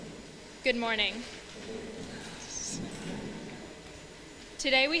Good morning.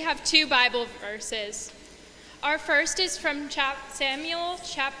 Today we have two Bible verses. Our first is from Samuel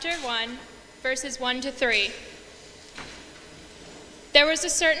chapter 1, verses 1 to 3. There was a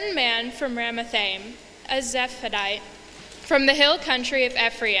certain man from Ramathaim, a Zephadite, from the hill country of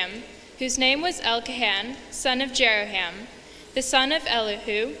Ephraim, whose name was Elkahan, son of Jeroham, the son of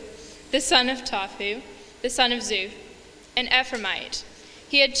Elihu, the son of Tophu, the son of Zuph, an Ephraimite.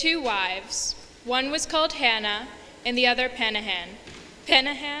 He had two wives. One was called Hannah, and the other Peninnah.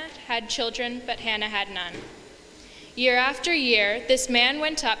 Peninnah had children, but Hannah had none. Year after year, this man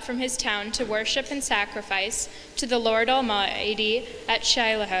went up from his town to worship and sacrifice to the Lord Almighty at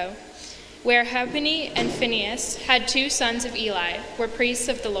Shiloh, where Hophni and Phinehas had two sons of Eli, were priests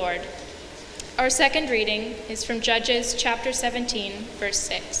of the Lord. Our second reading is from Judges chapter 17, verse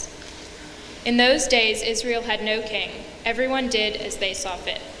 6. In those days, Israel had no king. Everyone did as they saw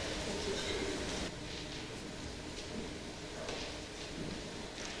fit.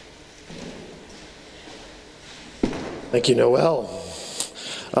 Thank you, Noel.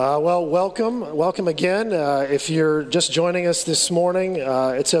 Welcome again. If you're just joining us this morning,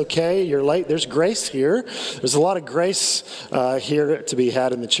 it's okay. You're late. There's grace here. There's a lot of grace here to be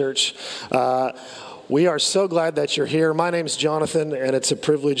had in the church. We are so glad that you're here. My name's Jonathan, and it's a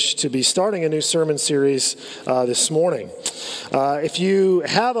privilege to be starting a new sermon series this morning. If you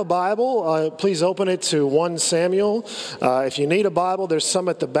have a Bible, please open it to 1 Samuel. If you need a Bible, there's some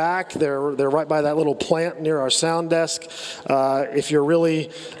at the back. They're right by that little plant near our sound desk. If you're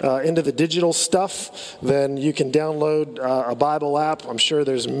really into the digital stuff, then you can download a Bible app. I'm sure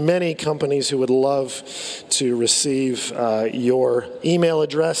there's many companies who would love to receive your email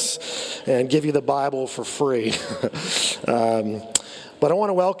address and give you the Bible for free. But I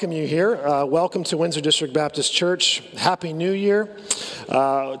want to welcome you here. Welcome to Windsor District Baptist Church. Happy New Year.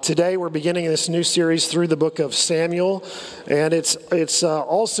 Today we're beginning this new series through the book of Samuel, and it's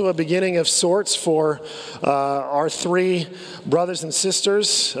also a beginning of sorts for our three brothers and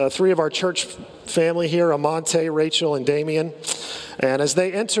sisters, three of our church family here, Amonte, Rachel, and Damien. And as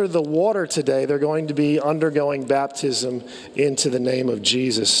they enter the water today, they're going to be undergoing baptism into the name of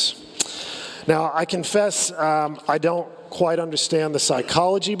Jesus. Now, I confess I don't quite understand the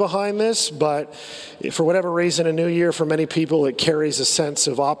psychology behind this, but for whatever reason, a new year for many people, it carries a sense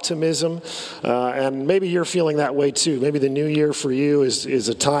of optimism, and maybe you're feeling that way too. Maybe the new year for you is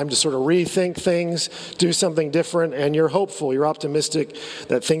a time to sort of rethink things, do something different, and you're hopeful, you're optimistic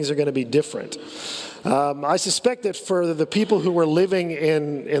that things are going to be different. I suspect that for the people who were living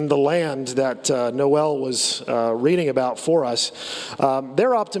in the land that Noel was reading about for us,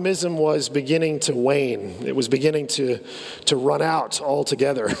 their optimism was beginning to wane. It was beginning to run out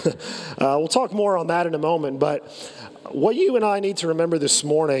altogether. We'll talk more on that in a moment, but what you and I need to remember this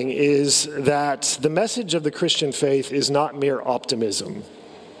morning is that the message of the Christian faith is not mere optimism.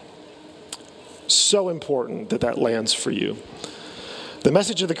 So important that lands for you. The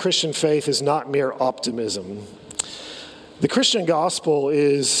message of the Christian faith is not mere optimism. The Christian gospel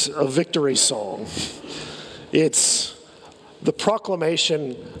is a victory song. It's the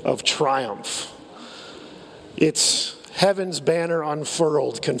proclamation of triumph. It's heaven's banner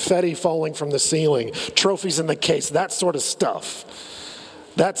unfurled, confetti falling from the ceiling, trophies in the case, that sort of stuff.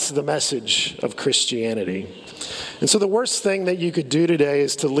 That's the message of Christianity. And so the worst thing that you could do today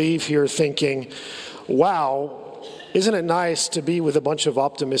is to leave here thinking, wow, isn't it nice to be with a bunch of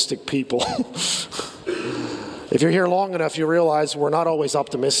optimistic people? If you're here long enough, you realize we're not always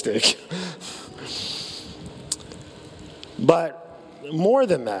optimistic. But more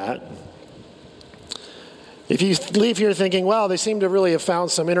than that, if you leave here thinking, wow, they seem to really have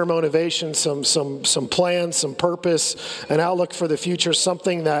found some inner motivation, some plans, some purpose, an outlook for the future,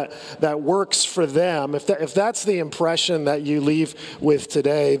 something that works for them, if that's the impression that you leave with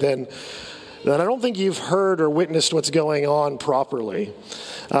today, then I don't think you've heard or witnessed what's going on properly.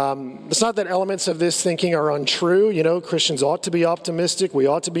 It's not that elements of this thinking are untrue. You know, Christians ought to be optimistic. We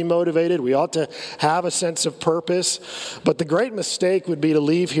ought to be motivated. We ought to have a sense of purpose. But the great mistake would be to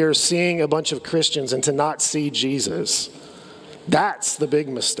leave here seeing a bunch of Christians and to not see Jesus. That's the big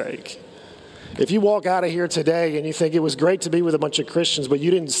mistake. If you walk out of here today and you think it was great to be with a bunch of Christians, but you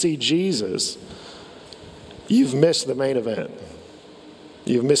didn't see Jesus, you've missed the main event.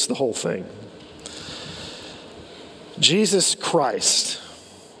 You've missed the whole thing. Jesus Christ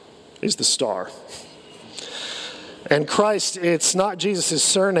is the star. And Christ, it's not Jesus'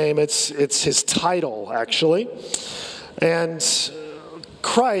 surname, it's his title, actually. And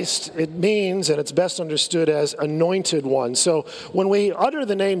Christ, it means, and it's best understood as Anointed One. So when we utter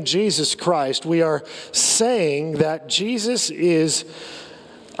the name Jesus Christ, we are saying that Jesus is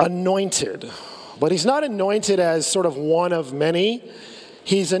anointed. But he's not anointed as sort of one of many.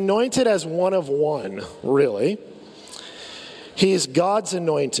 He's anointed as one of one, really. He is God's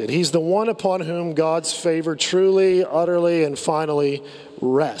anointed. He's the one upon whom God's favor truly, utterly, and finally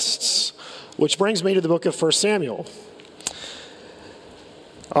rests. Which brings me to the book of 1 Samuel.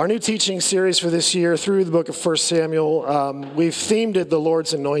 Our new teaching series for this year through the book of 1 Samuel, we've themed it the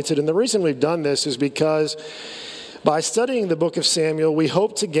Lord's Anointed. And the reason we've done this is because by studying the book of Samuel, we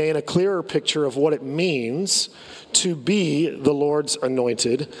hope to gain a clearer picture of what it means to be the Lord's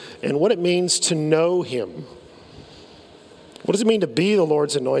anointed and what it means to know him. What does it mean to be the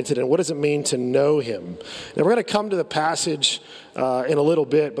Lord's anointed, and what does it mean to know him? Now, we're going to come to the passage in a little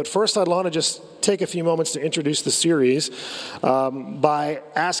bit, but first I'd want to just take a few moments to introduce the series by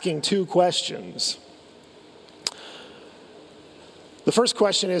asking two questions. The first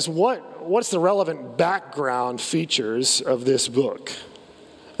question is, what's the relevant background features of this book?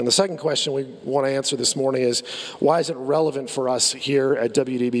 And the second question we want to answer this morning is, why is it relevant for us here at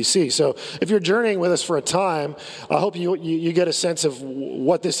WDBC? So if you're journeying with us for a time, I hope you get a sense of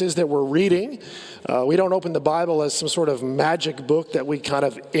what this is that we're reading. We don't open the Bible as some sort of magic book that we kind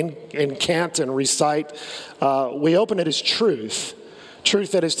of incant and recite. We open it as truth.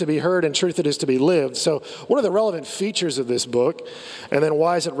 Truth that is to be heard and truth that is to be lived. So what are the relevant features of this book? And then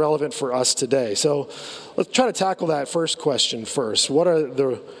why is it relevant for us today? So let's try to tackle that first question first. What are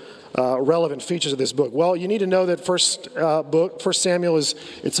the relevant features of this book? Well, you need to know that First Samuel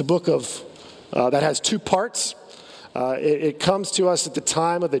it's a book of that has two parts. It comes to us at the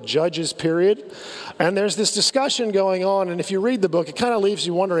time of the Judges period. And there's this discussion going on, and if you read the book, it kind of leaves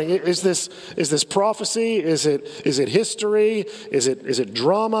you wondering, is this prophecy? Is it history? Is it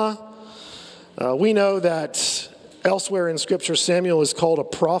drama? We know that elsewhere in Scripture, Samuel is called a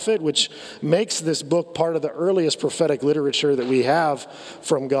prophet, which makes this book part of the earliest prophetic literature that we have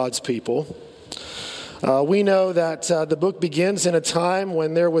from God's people. We know that the book begins in a time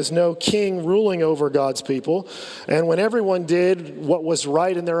when there was no king ruling over God's people, and when everyone did what was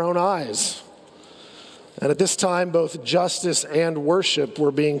right in their own eyes. And at this time, both justice and worship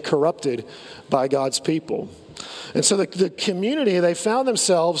were being corrupted by God's people. And so the community, they found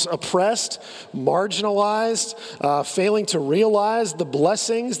themselves oppressed, marginalized, failing to realize the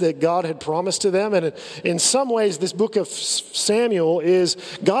blessings that God had promised to them. And in some ways, this book of Samuel is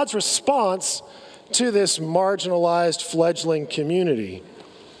God's response to this marginalized fledgling community.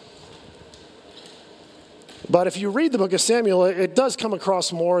 But if you read the book of Samuel, it does come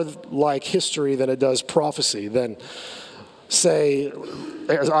across more like history than it does prophecy, than, say,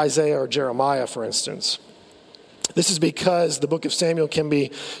 Isaiah or Jeremiah, for instance. This is because the book of Samuel can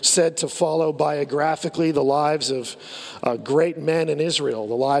be said to follow biographically the lives of great men in Israel,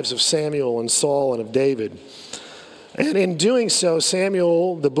 the lives of Samuel and Saul and of David. And in doing so,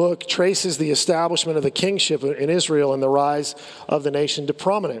 Samuel, the book, traces the establishment of the kingship in Israel and the rise of the nation to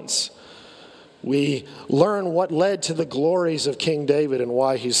prominence. We learn what led to the glories of King David and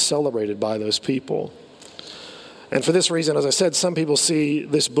why he's celebrated by those people. And for this reason, as I said, some people see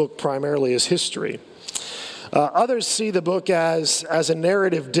this book primarily as history. Others see the book as a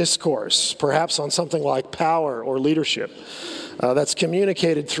narrative discourse, perhaps on something like power or leadership. That's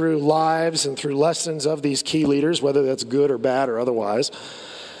communicated through lives and through lessons of these key leaders, whether that's good or bad or otherwise.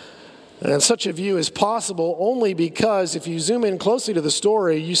 And such a view is possible only because if you zoom in closely to the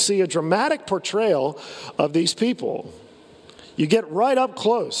story, you see a dramatic portrayal of these people. You get right up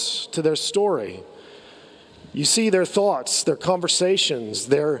close to their story. You see their thoughts, their conversations,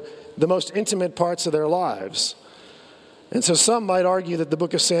 the most intimate parts of their lives. And so some might argue that the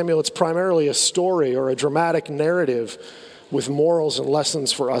book of Samuel, it's primarily a story or a dramatic narrative with morals and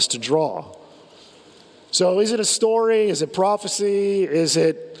lessons for us to draw. So is it a story? Is it prophecy? Is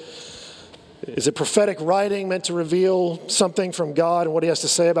it prophetic writing meant to reveal something from God and what he has to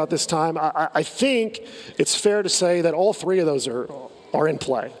say about this time? I think it's fair to say that all three of those are in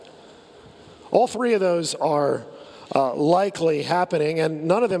play. All three of those are likely happening, and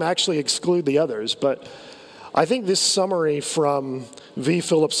none of them actually exclude the others. But I think this summary from V.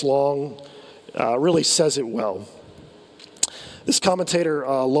 Phillips Long really says it well. This commentator,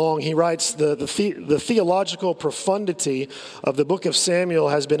 Long, he writes, the theological profundity of the book of Samuel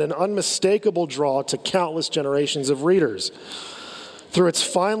has been an unmistakable draw to countless generations of readers. Through its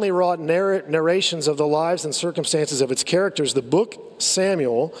finely wrought narrations of the lives and circumstances of its characters, the book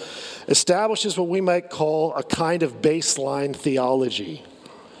Samuel establishes what we might call a kind of baseline theology.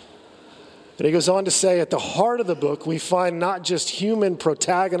 And he goes on to say, at the heart of the book, we find not just human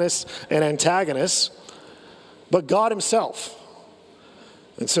protagonists and antagonists, but God himself.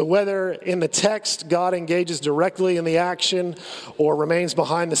 And so whether in the text God engages directly in the action or remains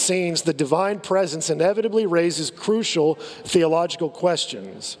behind the scenes, the divine presence inevitably raises crucial theological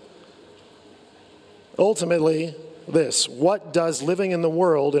questions. Ultimately, this: what does living in the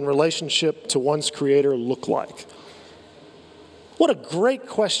world in relationship to one's Creator look like? What a great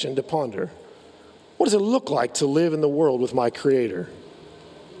question to ponder. What does it look like to live in the world with my Creator?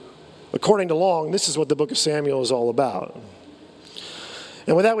 According to Long, this is what the book of Samuel is all about.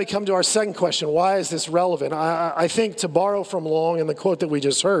 And with that, we come to our second question: why is this relevant? I think, to borrow from Long and the quote that we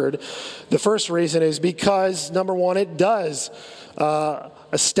just heard, the first reason is because, number one, it does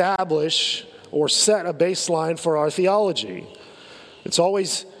establish or set a baseline for our theology. It's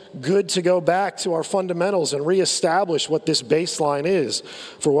always good to go back to our fundamentals and reestablish what this baseline is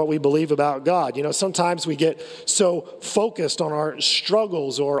for what we believe about God. You know, sometimes we get so focused on our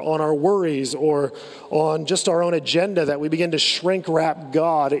struggles or on our worries or on just our own agenda that we begin to shrink wrap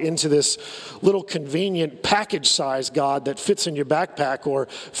God into this little convenient package size God that fits in your backpack or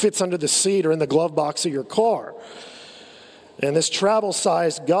fits under the seat or in the glove box of your car. And this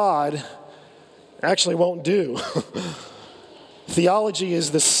travel-sized God actually won't do. Theology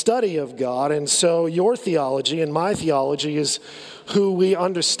is the study of God, and so your theology and my theology is who we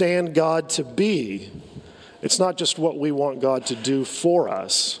understand God to be. It's not just what we want God to do for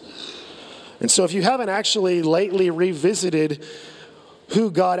us. And so if you haven't actually lately revisited who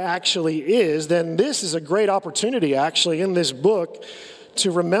God actually is, then this is a great opportunity actually in this book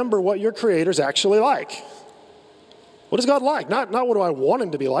to remember what your Creator's actually like. What is God like? Not what do I want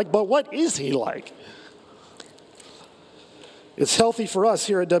him to be like, but what is he like? It's healthy for us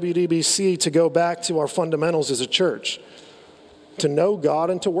here at WDBC to go back to our fundamentals as a church, to know God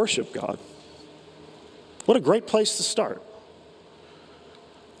and to worship God. What a great place to start.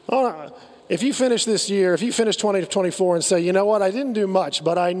 If you finish this year, if you finish 2024 and say, you know what, I didn't do much,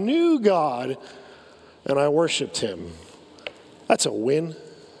 but I knew God and I worshiped him, that's a win.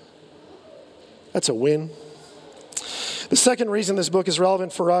 That's a win. The second reason this book is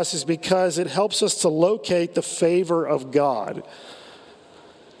relevant for us is because it helps us to locate the favor of God,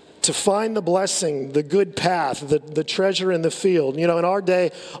 to find the blessing, the good path, the treasure in the field. You know, in our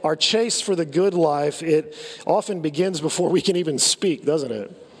day, our chase for the good life, it often begins before we can even speak, doesn't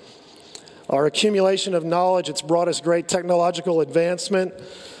it? Our accumulation of knowledge, it's brought us great technological advancement.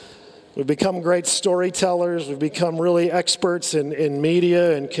 We've become great storytellers. We've become really experts in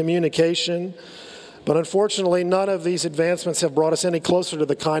media and communication. But unfortunately, none of these advancements have brought us any closer to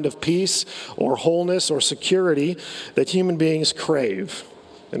the kind of peace or wholeness or security that human beings crave.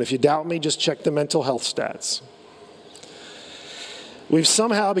 And if you doubt me, just check the mental health stats. We've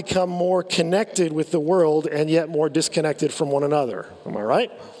somehow become more connected with the world and yet more disconnected from one another. Am I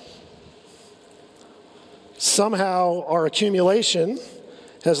right? Somehow our accumulation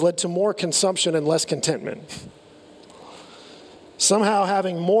has led to more consumption and less contentment. Somehow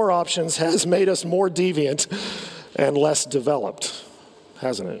having more options has made us more deviant and less developed,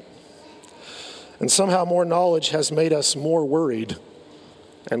 hasn't it? And somehow more knowledge has made us more worried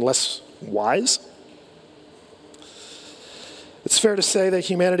and less wise. It's fair to say that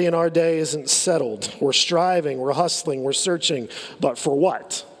humanity in our day isn't settled. We're striving, we're hustling, we're searching, but for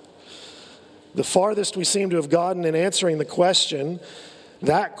what? The farthest we seem to have gotten in answering the question,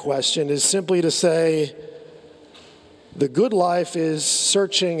 that question, is simply to say, the good life is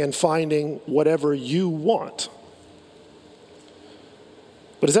searching and finding whatever you want.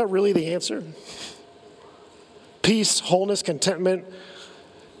 But is that really the answer? Peace, wholeness, contentment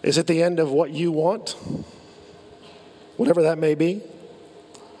is at the end of what you want, whatever that may be.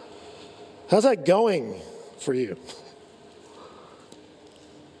 How's that going for you?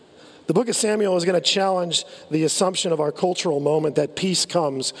 The book of Samuel is going to challenge the assumption of our cultural moment that peace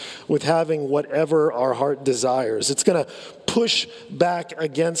comes with having whatever our heart desires. It's going to push back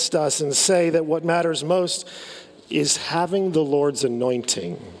against us and say that what matters most is having the Lord's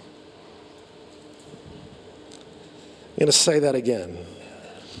anointing. I'm going to say that again.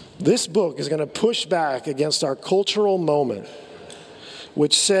 This book is going to push back against our cultural moment,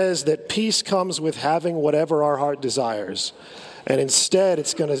 which says that peace comes with having whatever our heart desires. And instead,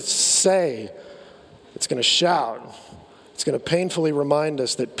 it's going to say, it's going to shout, it's going to painfully remind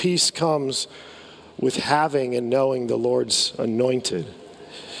us that peace comes with having and knowing the Lord's anointed.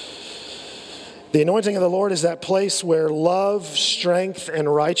 The anointing of the Lord is that place where love, strength,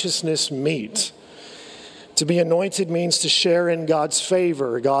 and righteousness meet. To be anointed means to share in God's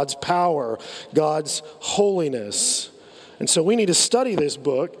favor, God's power, God's holiness. And so we need to study this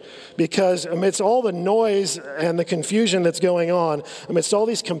book because amidst all the noise and the confusion that's going on, amidst all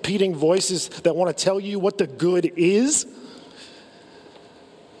these competing voices that want to tell you what the good is,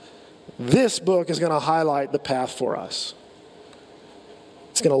 This book is going to highlight the path for us.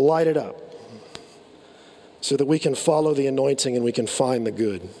 It's going to light it up so that we can follow the anointing and we can find the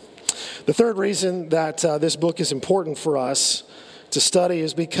good. The third reason that this book is important for us to study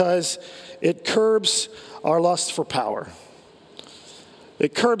is because it curbs our lust for power.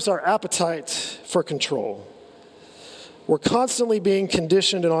 It curbs our appetite for control. We're constantly being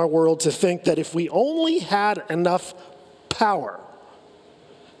conditioned in our world to think that if we only had enough power,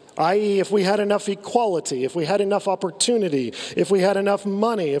 i.e., if we had enough equality, if we had enough opportunity, if we had enough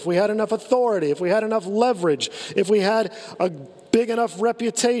money, if we had enough authority, if we had enough leverage, if we had a big enough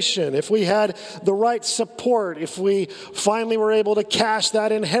reputation, if we had the right support, if we finally were able to cash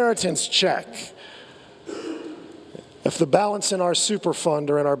that inheritance check, if the balance in our super fund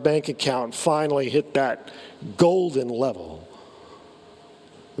or in our bank account finally hit that golden level,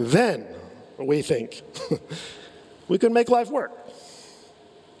 then we think we could make life work.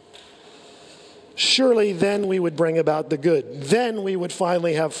 Surely then we would bring about the good. Then we would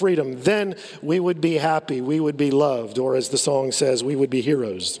finally have freedom. Then we would be happy. We would be loved. Or as the song says, we would be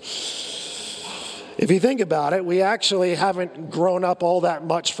heroes. If you think about it, we actually haven't grown up all that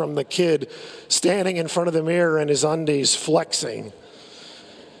much from the kid standing in front of the mirror in his undies flexing,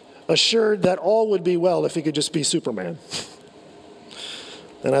 assured that all would be well if he could just be Superman.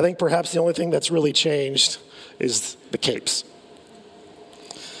 And I think perhaps the only thing that's really changed is the capes.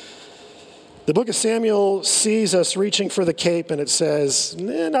 The book of Samuel sees us reaching for the cape, and it says,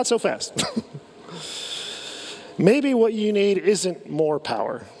 not so fast. Maybe what you need isn't more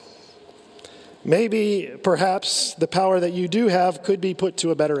power. Maybe, perhaps, the power that you do have could be put to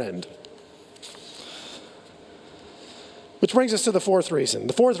a better end. Which brings us to the fourth reason.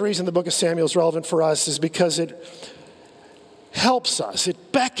 The fourth reason the book of Samuel is relevant for us is because it helps us,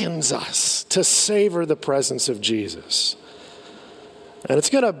 it beckons us to savor the presence of Jesus. And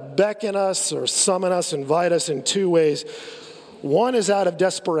it's going to beckon us or summon us, invite us in two ways. One is out of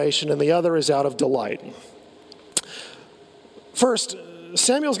desperation and the other is out of delight. First,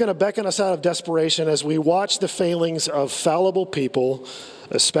 Samuel's going to beckon us out of desperation as we watch the failings of fallible people,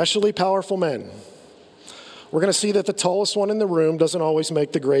 especially powerful men. We're going to see that the tallest one in the room doesn't always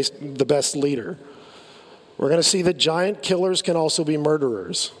make the best leader. We're going to see that giant killers can also be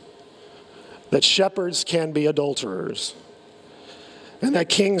murderers, that shepherds can be adulterers, and that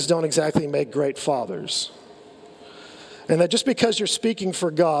kings don't exactly make great fathers. And that just because you're speaking for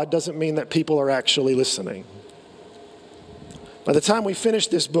God doesn't mean that people are actually listening. By the time we finish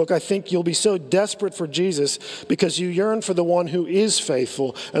this book, I think you'll be so desperate for Jesus because you yearn for the one who is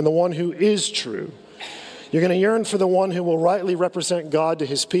faithful and the one who is true. You're going to yearn for the one who will rightly represent God to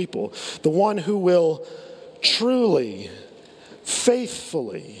his people, the one who will truly,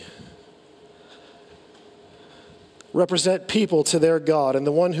 faithfully represent people to their God, and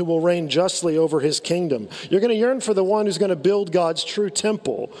the one who will reign justly over his kingdom. You're going to yearn for the one who's going to build God's true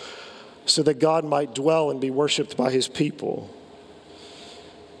temple so that God might dwell and be worshiped by his people.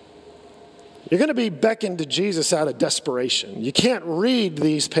 You're going to be beckoned to Jesus out of desperation. You can't read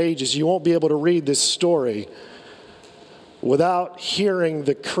these pages. You won't be able to read this story without hearing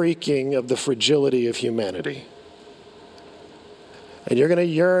the creaking of the fragility of humanity. And you're going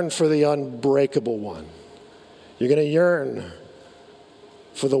to yearn for the unbreakable one. You're going to yearn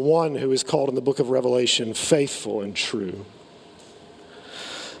for the one who is called in the book of Revelation faithful and true.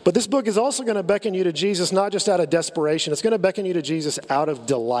 But this book is also going to beckon you to Jesus not just out of desperation. It's going to beckon you to Jesus out of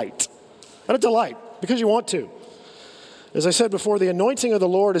delight. Out of delight, because you want to. As I said before, the anointing of the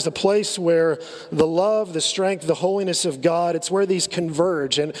Lord is a place where the love, the strength, the holiness of God, it's where these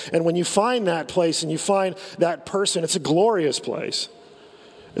converge. And when you find that place and you find that person, it's a glorious place.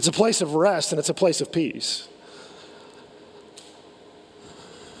 It's a place of rest and it's a place of peace.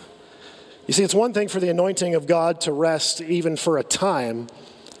 You see, it's one thing for the anointing of God to rest even for a time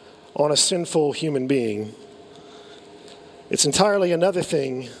on a sinful human being. It's entirely another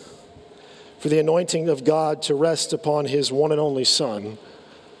thing for the anointing of God to rest upon his one and only Son,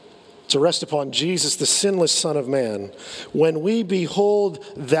 to rest upon Jesus, the sinless Son of Man. When we behold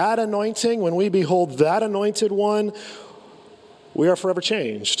that anointing, when we behold that anointed one, we are forever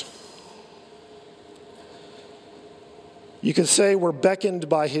changed. You could say we're beckoned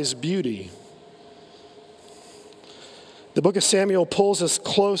by his beauty. The book of Samuel pulls us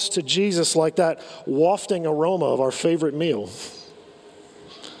close to Jesus like that wafting aroma of our favorite meal.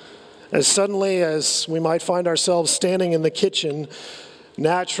 As suddenly as we might find ourselves standing in the kitchen,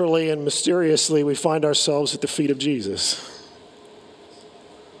 naturally and mysteriously we find ourselves at the feet of Jesus.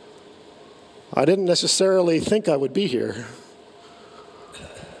 I didn't necessarily think I would be here,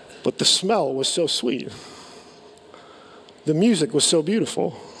 but the smell was so sweet. The music was so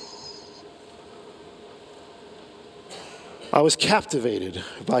beautiful. I was captivated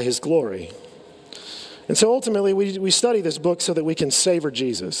by his glory. And so ultimately we study this book so that we can savor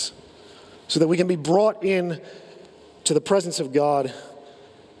Jesus, so that we can be brought in to the presence of God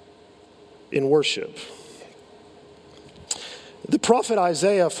in worship. The prophet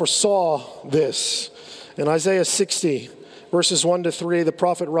Isaiah foresaw this. In Isaiah 60, verses 1 to 3, the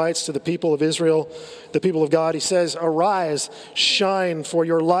prophet writes to the people of Israel, the people of God, he says, "Arise, shine, for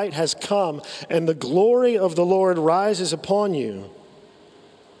your light has come, and the glory of the Lord rises upon you."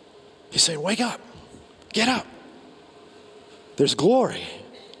 He's saying, wake up, get up. There's glory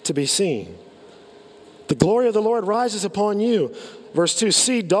to be seen. The glory of the Lord rises upon you. Verse 2,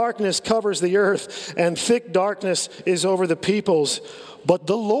 "See, darkness covers the earth, and thick darkness is over the peoples, but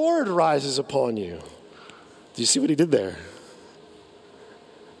the Lord rises upon you." Do you see what he did there?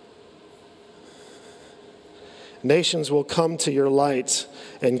 "Nations will come to your light,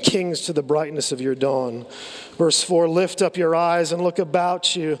 and kings to the brightness of your dawn." Verse 4, "Lift up your eyes and look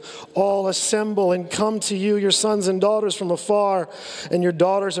about you. All assemble and come to you, your sons and daughters from afar, and your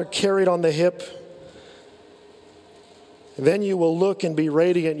daughters are carried on the hip. Then you will look and be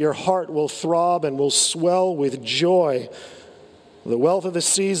radiant. Your heart will throb and will swell with joy. The wealth of the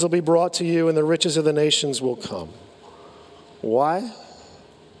seas will be brought to you, and the riches of the nations will come." Why?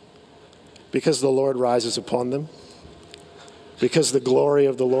 Because the Lord rises upon them. Because the glory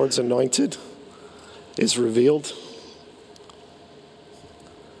of the Lord's anointed is revealed.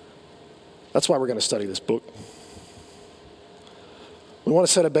 That's why we're going to study this book. We want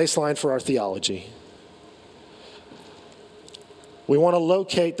to set a baseline for our theology. We want to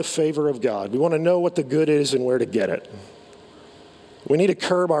locate the favor of God. We want to know what the good is and where to get it. We need to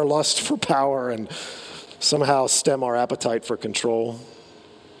curb our lust for power and somehow stem our appetite for control.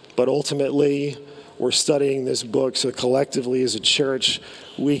 But ultimately, we're studying this book so collectively as a church,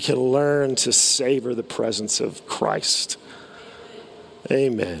 we can learn to savor the presence of Christ.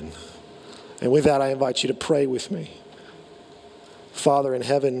 Amen. And with that, I invite you to pray with me. Father in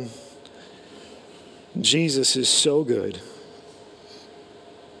heaven, Jesus is so good.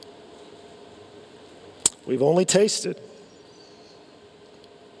 We've only tasted.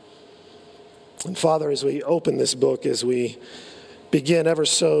 And Father, as we open this book, as we begin ever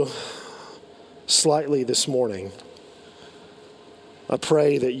so slightly this morning, I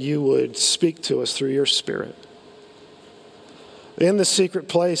pray that you would speak to us through your Spirit. In the secret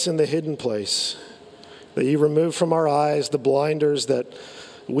place, in the hidden place, that you remove from our eyes the blinders that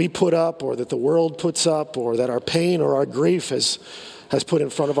we put up or that the world puts up or that our pain or our grief has put in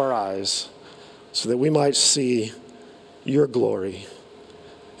front of our eyes, so that we might see your glory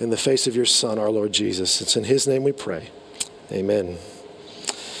in the face of your Son, our Lord Jesus. It's in his name we pray. Amen.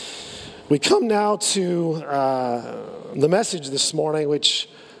 We come now to the message this morning, which,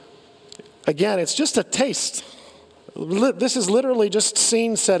 again, it's just a taste. This is literally just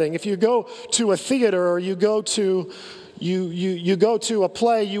scene setting. If you go to a theater or you go to a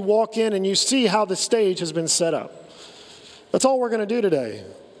play, you walk in and you see how the stage has been set up. That's all we're going to do today.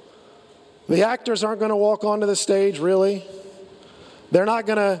 The actors aren't going to walk onto the stage, really. They're not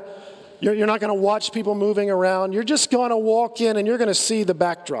going to, you're not going to watch people moving around. You're just going to walk in and you're going to see the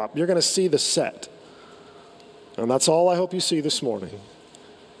backdrop. You're going to see the set. And that's all I hope you see this morning.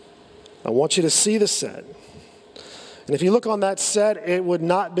 I want you to see the set. And if you look on that set, it would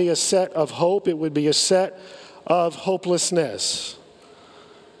not be a set of hope. It would be a set of hopelessness.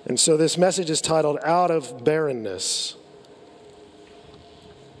 And so this message is titled, Out of Barrenness.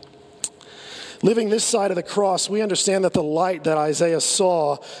 Living this side of the cross, we understand that the light that Isaiah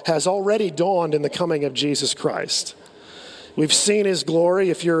saw has already dawned in the coming of Jesus Christ. We've seen his glory.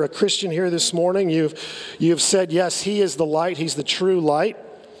 If you're a Christian here this morning, you've said, yes, he is the light. He's the true light.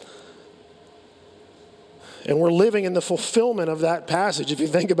 And we're living in the fulfillment of that passage. If you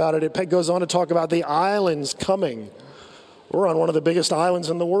think about it, it goes on to talk about the islands coming. We're on one of the biggest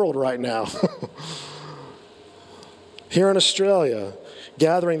islands in the world right now. Here in Australia,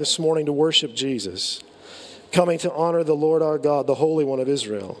 gathering this morning to worship Jesus, coming to honor the Lord our God, the Holy One of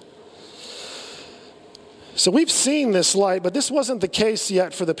Israel. So we've seen this light, but this wasn't the case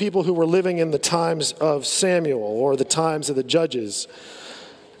yet for the people who were living in the times of Samuel or the times of the judges.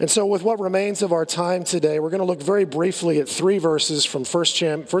 And so with what remains of our time today, we're going to look very briefly at 3 verses from 1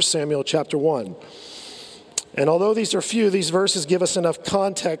 Samuel chapter 1. And although these are few, these verses give us enough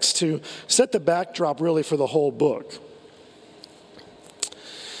context to set the backdrop really for the whole book.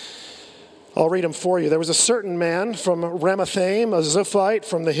 I'll read them for you. There was a certain man from Ramathaim, a Zuphite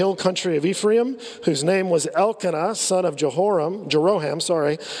from the hill country of Ephraim, whose name was Elkanah, son of Jeroham,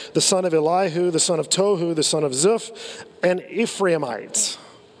 the son of Elihu, the son of Tohu, the son of Zuph, an Ephraimite.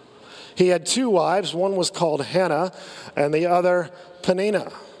 He had two wives. One was called Hannah and the other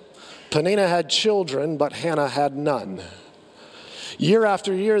Peninnah. Peninnah had children, but Hannah had none. Year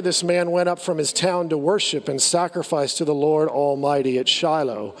after year, this man went up from his town to worship and sacrifice to the Lord Almighty at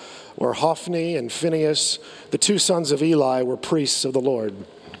Shiloh, where Hophni and Phinehas, the two sons of Eli, were priests of the Lord.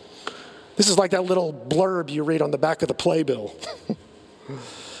 This is like that little blurb you read on the back of the playbill.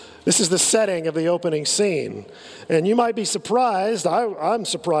 This is the setting of the opening scene. And you might be surprised, I'm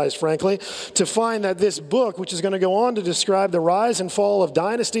surprised, frankly, to find that this book, which is going to go on to describe the rise and fall of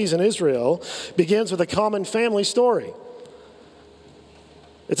dynasties in Israel, begins with a common family story.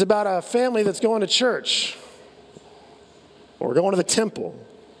 It's about a family that's going to church or going to the temple.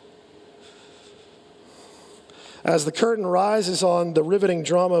 As the curtain rises on the riveting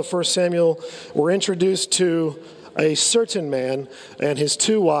drama of 1 Samuel, we're introduced to a certain man and his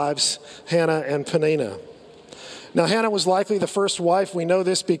two wives, Hannah and Peninnah. Now, Hannah was likely the first wife. We know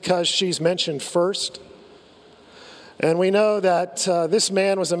this because she's mentioned first. And we know that this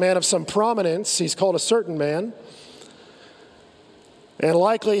man was a man of some prominence. He's called a certain man. And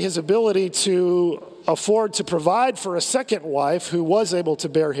likely his ability to afford to provide for a second wife who was able to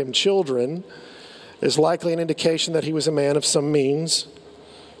bear him children is likely an indication that he was a man of some means.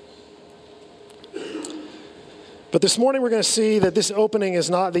 But this morning we're going to see that this opening is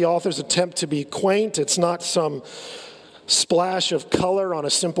not the author's attempt to be quaint. It's not some splash of color on a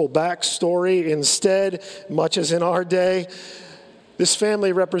simple backstory. Instead, much as in our day, this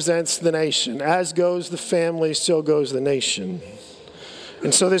family represents the nation. As goes the family, so goes the nation.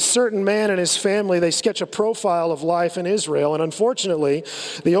 And so this certain man and his family, they sketch a profile of life in Israel. And unfortunately,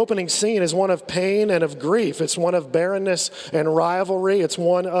 the opening scene is one of pain and of grief. It's one of barrenness and rivalry. It's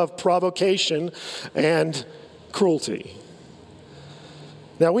one of provocation and cruelty.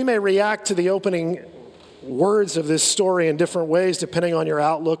 Now, we may react to the opening words of this story in different ways depending on your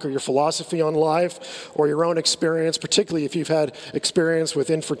outlook or your philosophy on life or your own experience, particularly if you've had experience with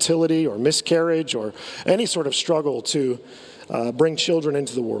infertility or miscarriage or any sort of struggle to bring children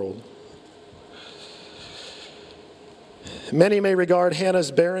into the world. Many may regard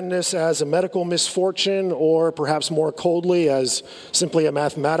Hannah's barrenness as a medical misfortune or perhaps more coldly as simply a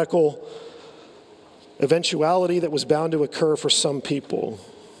mathematical eventuality that was bound to occur for some people.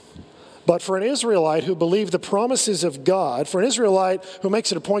 But for an Israelite who believed the promises of God, for an Israelite who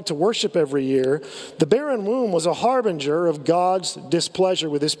makes it a point to worship every year, the barren womb was a harbinger of God's displeasure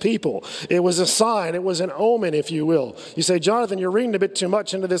with his people. It was a sign, it was an omen, if you will. You say, Jonathan, you're reading a bit too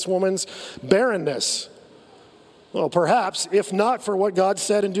much into this woman's barrenness. Well, perhaps, if not for what God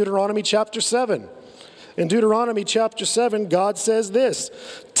said in Deuteronomy chapter 7. In Deuteronomy chapter 7, God says this: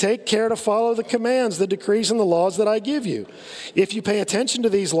 take care to follow the commands, the decrees, and the laws that I give you. If you pay attention to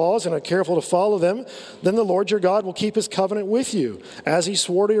these laws and are careful to follow them, then the Lord your God will keep his covenant with you, as he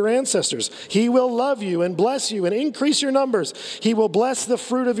swore to your ancestors. He will love you and bless you and increase your numbers. He will bless the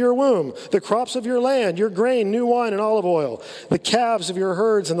fruit of your womb, the crops of your land, your grain, new wine, and olive oil, the calves of your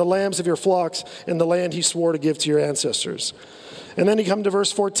herds and the lambs of your flocks in the land he swore to give to your ancestors. And then you come to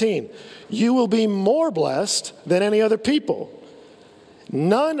verse 14. You will be more blessed than any other people.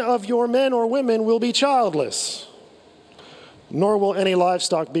 None of your men or women will be childless, nor will any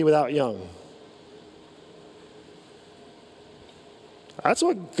livestock be without young. That's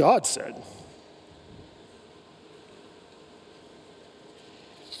what God said.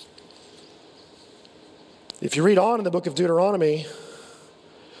 If you read on in the book of Deuteronomy,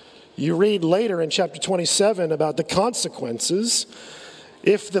 you read later in chapter 27 about the consequences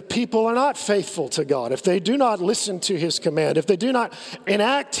if the people are not faithful to God, if they do not listen to his command, if they do not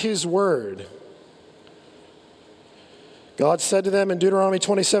enact his word. God said to them in Deuteronomy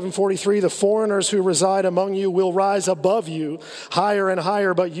 27:43, the foreigners who reside among you will rise above you higher and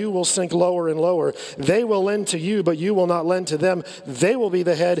higher, but you will sink lower and lower. They will lend to you, but you will not lend to them. They will be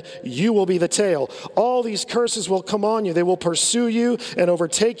the head, you will be the tail. All these curses will come on you. They will pursue you and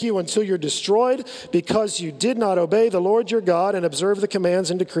overtake you until you're destroyed, because you did not obey the Lord your God and observe the commands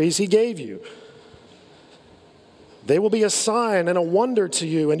and decrees he gave you. They will be a sign and a wonder to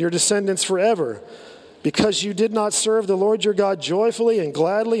you and your descendants forever, because you did not serve the Lord your God joyfully and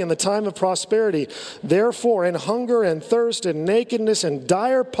gladly in the time of prosperity. Therefore, in hunger and thirst and nakedness and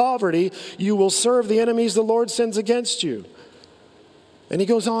dire poverty, you will serve the enemies the Lord sends against you. And he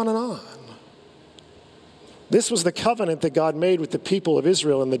goes on and on. This was the covenant that God made with the people of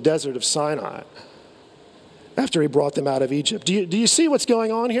Israel in the desert of Sinai after he brought them out of Egypt. Do you see what's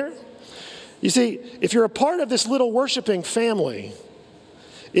going on here? You see, if you're a part of this little worshiping family,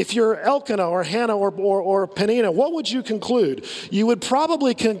 if you're Elkanah or Hannah or Peninnah, what would you conclude? You would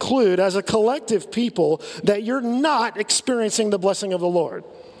probably conclude as a collective people that you're not experiencing the blessing of the Lord.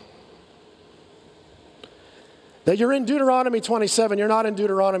 That you're in Deuteronomy 27, you're not in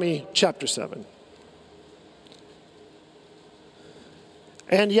Deuteronomy chapter 7.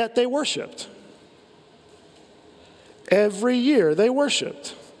 And yet they worshiped. Every year they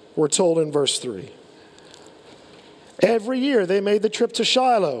worshiped, we're told in verse 3. Every year they made the trip to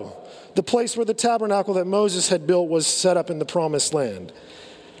Shiloh, the place where the tabernacle that Moses had built was set up in the promised land.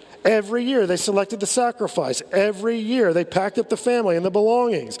 Every year they selected the sacrifice. Every year they packed up the family and the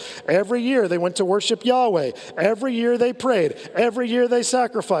belongings. Every year they went to worship Yahweh. Every year they prayed. Every year they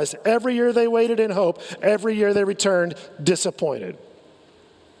sacrificed. Every year they waited in hope. Every year they returned disappointed.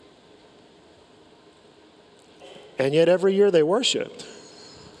 And yet every year they worshiped.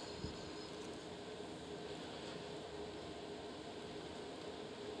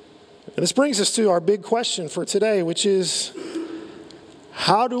 And this brings us to our big question for today, which is,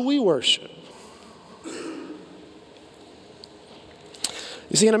 how do we worship?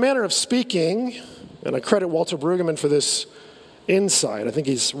 You see, in a manner of speaking, and I credit Walter Brueggemann for this insight, I think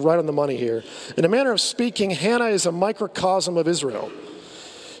he's right on the money here. In a manner of speaking, Hannah is a microcosm of Israel.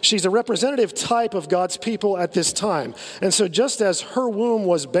 She's a representative type of God's people at this time. And so just as her womb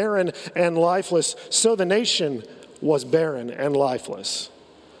was barren and lifeless, so the nation was barren and lifeless.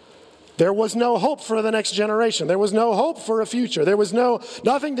 There was no hope for the next generation. There was no hope for a future. There was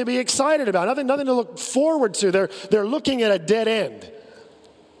nothing to be excited about, nothing to look forward to. They're looking at a dead end.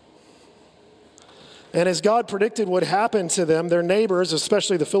 And as God predicted would happen to them, their neighbors,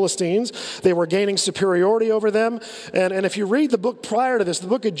 especially the Philistines, they were gaining superiority over them. And if you read the book prior to this, the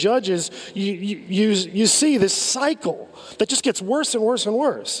book of Judges, you see this cycle that just gets worse and worse and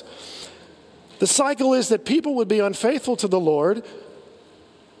worse. The cycle is that people would be unfaithful to the Lord,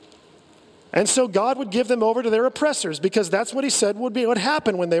 and so God would give them over to their oppressors, because that's what he said would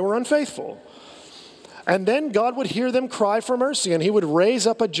happen when they were unfaithful. And then God would hear them cry for mercy, and he would raise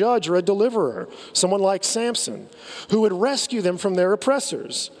up a judge or a deliverer, someone like Samson, who would rescue them from their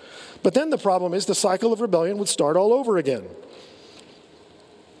oppressors. But then the problem is the cycle of rebellion would start all over again.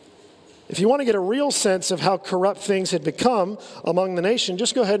 If you want to get a real sense of how corrupt things had become among the nation,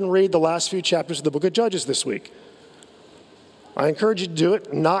 just go ahead and read the last few chapters of the book of Judges this week. I encourage you to do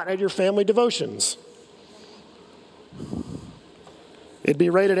it, not at your family devotions. It'd be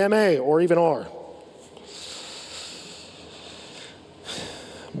rated MA or even R.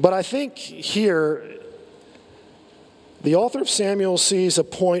 But I think here, the author of Samuel sees a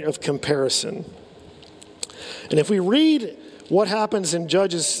point of comparison. And if we read what happens in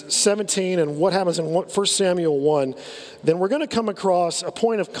Judges 17 and what happens in 1 Samuel 1, then we're going to come across a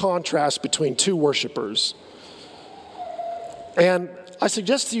point of contrast between two worshipers. And I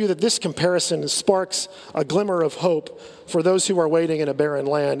suggest to you that this comparison sparks a glimmer of hope for those who are waiting in a barren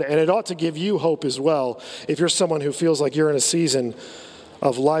land. And it ought to give you hope as well if you're someone who feels like you're in a season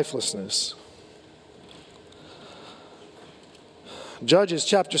of lifelessness. Judges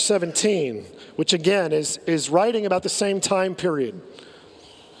chapter 17, which again is writing about the same time period.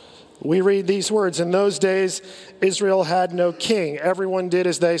 We read these words, "In those days, Israel had no king. Everyone did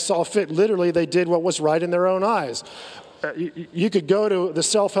as they saw fit." Literally, they did what was right in their own eyes. You could go to the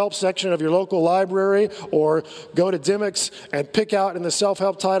self-help section of your local library or go to Dimmock's and pick out in the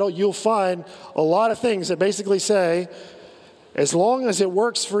self-help title. You'll find a lot of things that basically say, as long as it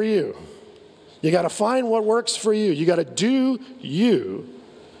works for you. You got to find what works for you. You got to do you.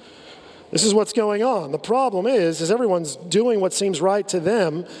 This is what's going on. The problem is everyone's doing what seems right to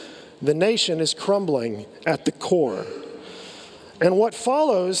them. The nation is crumbling at the core. And what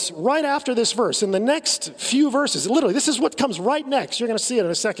follows right after this verse, in the next few verses, literally, this is what comes right next, you're going to see it in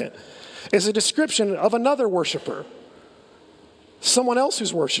a second, is a description of another worshiper, someone else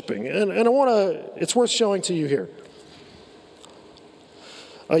who's worshiping. And it's worth showing to you here.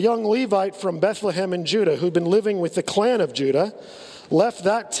 A young Levite from Bethlehem in Judah who'd been living with the clan of Judah left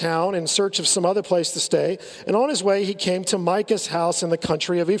that town in search of some other place to stay, and on his way he came to Micah's house in the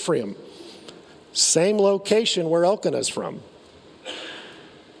country of Ephraim, same location where Elkanah's from.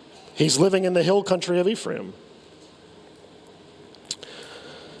 He's living in the hill country of Ephraim.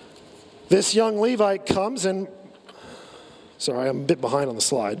 This young Levite comes and, sorry, I'm a bit behind on the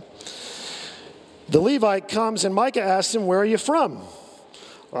slide. The Levite comes and Micah asks him, "Where are you from?"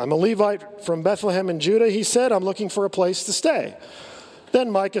 "I'm a Levite from Bethlehem in Judah," he said. "I'm looking for a place to stay." Then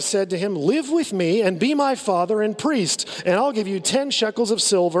Micah said to him, "Live with me and be my father and priest, and I'll give you 10 shekels of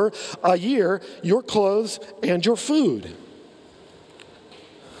silver a year, your clothes, and your food."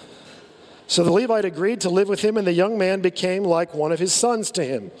 So the Levite agreed to live with him, and the young man became like one of his sons to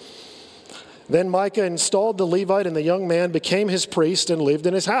him. Then Micah installed the Levite, and the young man became his priest and lived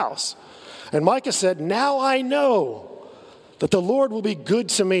in his house. And Micah said, "Now I know that the Lord will be good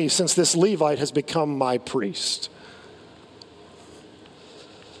to me since this Levite has become my priest.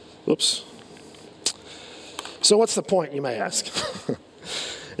 Whoops. So what's the point, you may ask?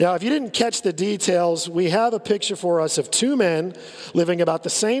 Now, if you didn't catch the details, we have a picture for us of two men living about the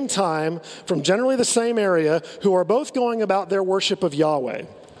same time from generally the same area who are both going about their worship of Yahweh,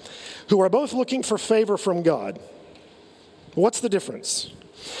 who are both looking for favor from God. What's the difference?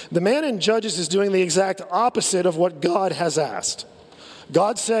 The man in Judges is doing the exact opposite of what God has asked.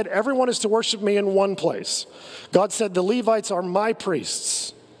 God said, everyone is to worship me in one place. God said, the Levites are my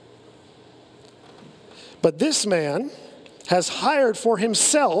priests. But this man has hired for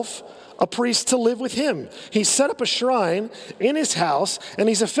himself a priest to live with him. He's set up a shrine in his house, and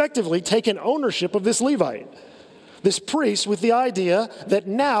he's effectively taken ownership of this Levite, this priest, with the idea that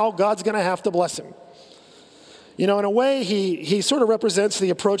now God's going to have to bless him. You know, in a way, he sort of represents the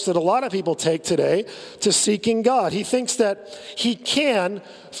approach that a lot of people take today to seeking God. He thinks that he can,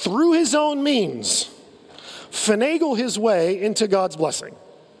 through his own means, finagle his way into God's blessing.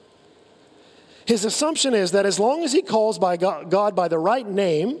 His assumption is that as long as he calls by God by the right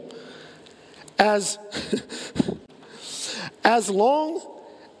name, as long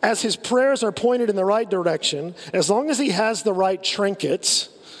as his prayers are pointed in the right direction, as long as he has the right trinkets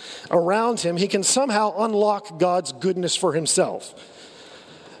around him, he can somehow unlock God's goodness for himself.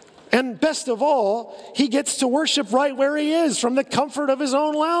 And best of all, he gets to worship right where he is, from the comfort of his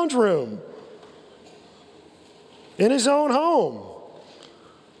own lounge room, in his own home.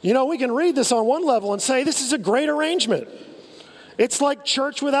 You know, we can read this on one level and say, this is a great arrangement. It's like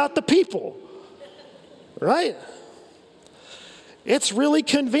church without the people, right? It's really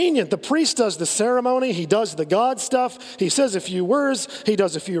convenient. The priest does the ceremony. He does the God stuff. He says a few words. He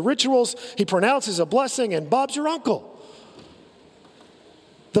does a few rituals. He pronounces a blessing, and Bob's your uncle.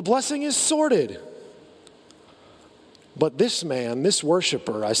 The blessing is sorted. But this man, this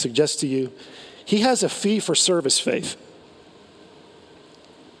worshiper, I suggest to you, he has a fee-for-service faith.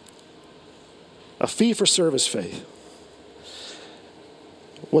 A fee-for-service faith.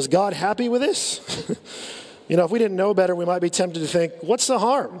 Was God happy with this? You know, if we didn't know better, we might be tempted to think, what's the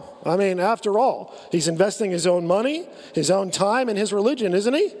harm? I mean, after all, he's investing his own money, his own time in his religion,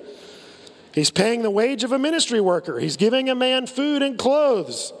 isn't he? He's paying the wage of a ministry worker. He's giving a man food and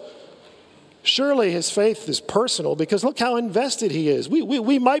clothes. Surely his faith is personal, because look how invested he is.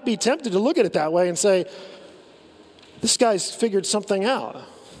 We might be tempted to look at it that way and say, this guy's figured something out.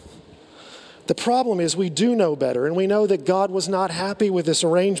 The problem is we do know better, and we know that God was not happy with this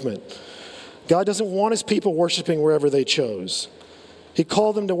arrangement. God doesn't want his people worshiping wherever they chose. He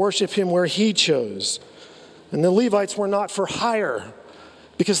called them to worship him where he chose. And the Levites were not for hire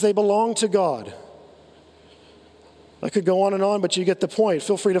because they belonged to God. I could go on, but you get the point.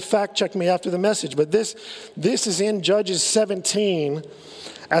 Feel free to fact check me after the message. But this is in Judges 17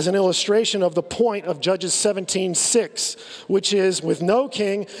 as an illustration of the point of Judges 17:6, which is, with no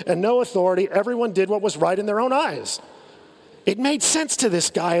king and no authority, everyone did what was right in their own eyes. It made sense to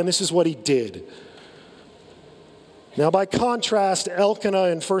this guy, and this is what he did. Now, by contrast, Elkanah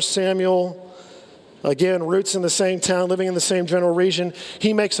in 1 Samuel, again, roots in the same town, living in the same general region,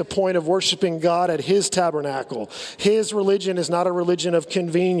 he makes a point of worshiping God at his tabernacle. His religion is not a religion of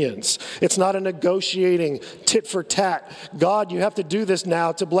convenience. It's not a negotiating tit for tat, God, you have to do this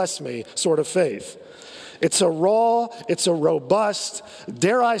now to bless me sort of faith. It's a raw, it's a robust,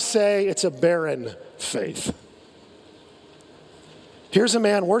 dare I say, it's a barren faith. Here's a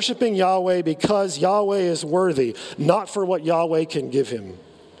man worshiping Yahweh because Yahweh is worthy, not for what Yahweh can give him.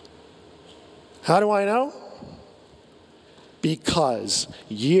 How do I know? Because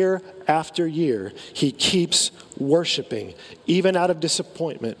year after year, he keeps worshiping, even out of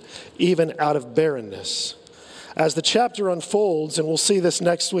disappointment, even out of barrenness. As the chapter unfolds, and we'll see this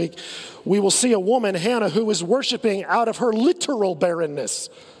next week, we will see a woman, Hannah, who is worshiping out of her literal barrenness.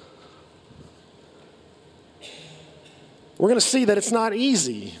 We're going to see that it's not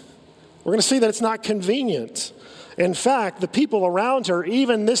easy. We're going to see that it's not convenient. In fact, the people around her,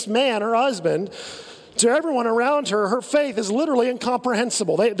 even this man, her husband, to everyone around her, her faith is literally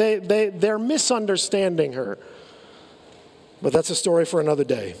incomprehensible. They're misunderstanding her. But that's a story for another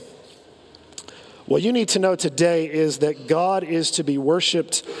day. What you need to know today is that God is to be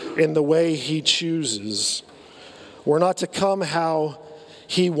worshiped in the way he chooses. We're not to come how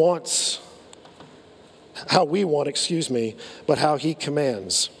we want, but how he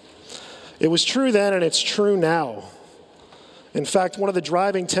commands. It was true then, and it's true now. In fact, one of the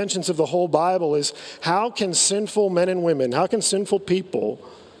driving tensions of the whole Bible is, how can sinful men and women, how can sinful people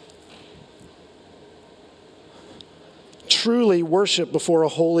truly worship before a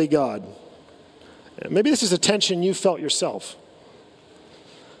holy God? Maybe this is a tension you felt yourself.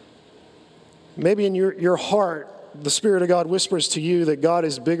 Maybe in your heart, the Spirit of God whispers to you that God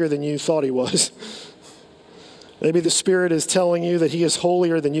is bigger than you thought he was. Maybe the Spirit is telling you that he is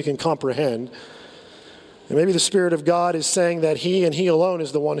holier than you can comprehend. And maybe the Spirit of God is saying that he and he alone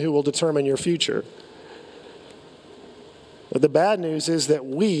is the one who will determine your future. But the bad news is that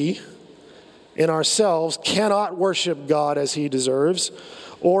we, in ourselves, cannot worship God as he deserves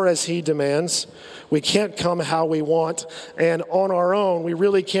or as he demands. We can't come how we want, and on our own, we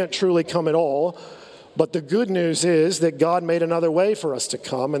really can't truly come at all. But the good news is that God made another way for us to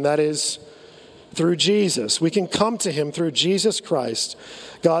come, and that is through Jesus. We can come to him through Jesus Christ,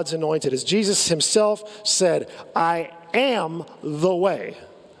 God's anointed. As Jesus himself said, I am the way.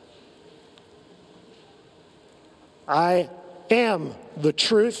 I am the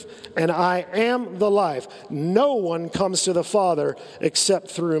truth, and I am the life. No one comes to the Father except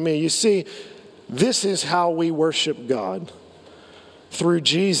through me. You see, this is how we worship God. Through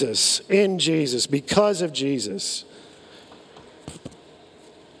Jesus, in Jesus, because of Jesus.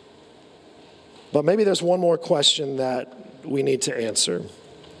 But maybe there's one more question that we need to answer,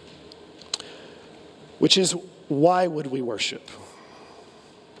 which is, why would we worship?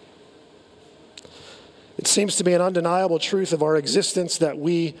 It seems to be an undeniable truth of our existence that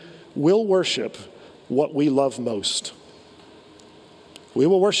we will worship what we love most. We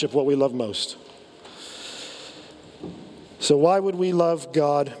will worship what we love most. So why would we love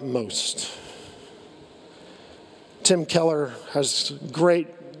God most? Tim Keller has great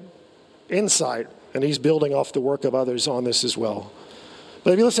insight, and he's building off the work of others on this as well.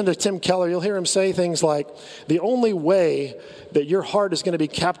 But if you listen to Tim Keller, you'll hear him say things like, the only way that your heart is going to be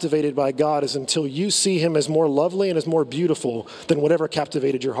captivated by God is until you see him as more lovely and as more beautiful than whatever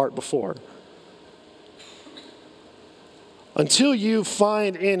captivated your heart before. Until you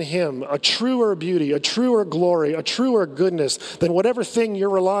find in him a truer beauty, a truer glory, a truer goodness than whatever thing you're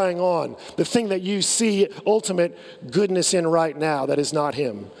relying on, the thing that you see ultimate goodness in right now that is not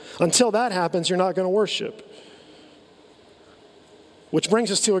him. Until that happens, you're not going to worship. Which brings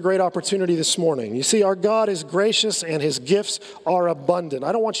us to a great opportunity this morning. You see, our God is gracious and his gifts are abundant.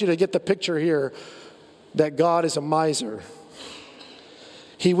 I don't want you to get the picture here that God is a miser.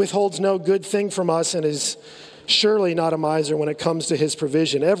 He withholds no good thing from us and is surely not a miser when it comes to his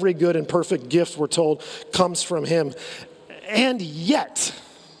provision. Every good and perfect gift, we're told, comes from him. And yet,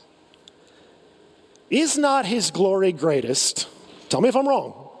 is not his glory greatest? Tell me if I'm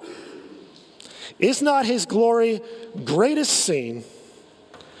wrong. Is not his glory greatest seen?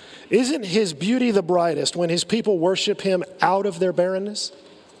 Isn't his beauty the brightest when his people worship him out of their barrenness?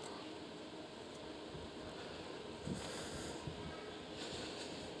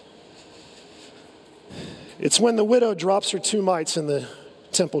 It's when the widow drops her 2 mites in the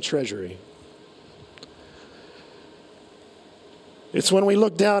temple treasury. It's when we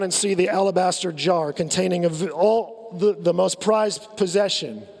look down and see the alabaster jar containing all the most prized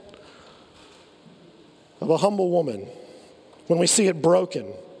possession of a humble woman. When we see it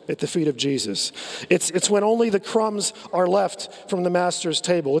broken at the feet of Jesus. It's when only the crumbs are left from the master's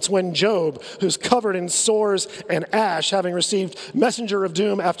table. It's when Job, who's covered in sores and ash, having received messenger of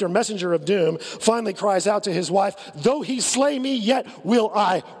doom after messenger of doom, finally cries out to his wife, though he slay me, yet will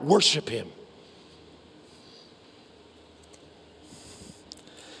I worship him.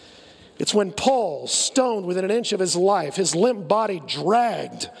 It's when Paul, stoned within an inch of his life, his limp body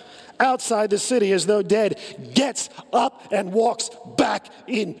dragged outside the city as though dead, gets up and walks back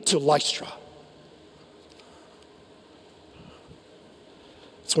into Lystra.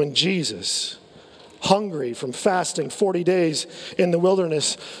 It's when Jesus, hungry from fasting 40 days in the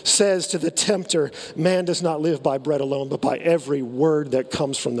wilderness, says to the tempter, man does not live by bread alone, but by every word that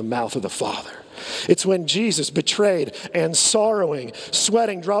comes from the mouth of the Father. It's when Jesus, betrayed and sorrowing,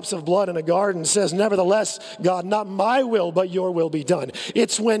 sweating drops of blood in a garden, says, nevertheless, God, not my will, but your will be done.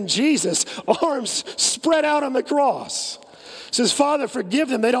 It's when Jesus, arms spread out on the cross, says, Father, forgive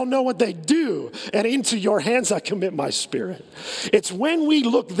them. They don't know what they do. And into your hands I commit my spirit. It's when we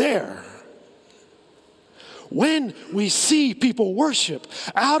look there, when we see people worship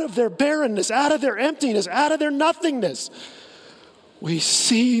out of their barrenness, out of their emptiness, out of their nothingness, we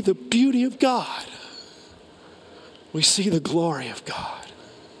see the beauty of God. We see the glory of God.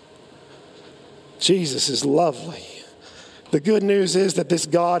 Jesus is lovely. The good news is that this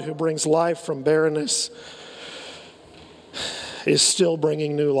God who brings life from barrenness is still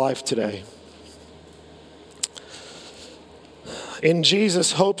bringing new life today. In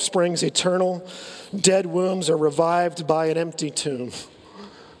Jesus, hope springs eternal. Dead wombs are revived by an empty tomb.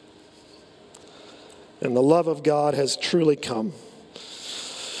 And the love of God has truly come.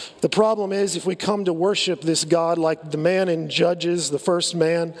 The problem is, if we come to worship this God like the man in Judges, the first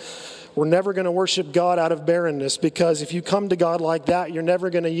man, we're never going to worship God out of barrenness, because if you come to God like that, you're never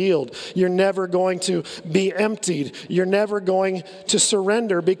going to yield. You're never going to be emptied. You're never going to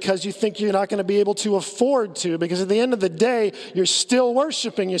surrender because you think you're not going to be able to afford to, because at the end of the day, you're still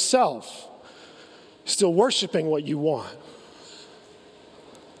worshiping yourself. Still worshiping what you want.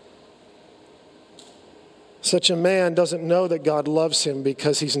 Such a man doesn't know that God loves him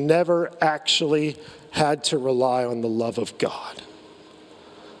because he's never actually had to rely on the love of God.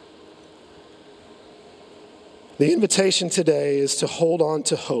 The invitation today is to hold on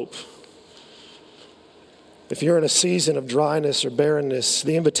to hope. If you're in a season of dryness or barrenness,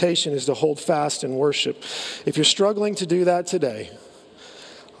 the invitation is to hold fast in worship. If you're struggling to do that today,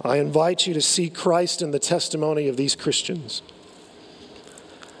 I invite you to see Christ in the testimony of these Christians.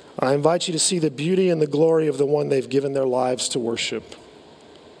 I invite you to see the beauty and the glory of the one they've given their lives to worship.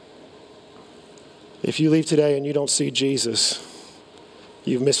 If you leave today and you don't see Jesus,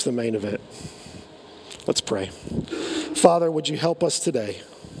 you've missed the main event. Let's pray. Father, would you help us today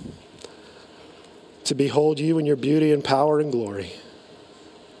to behold you in your beauty and power and glory?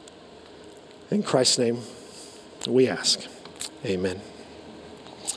 In Christ's name, we ask. Amen.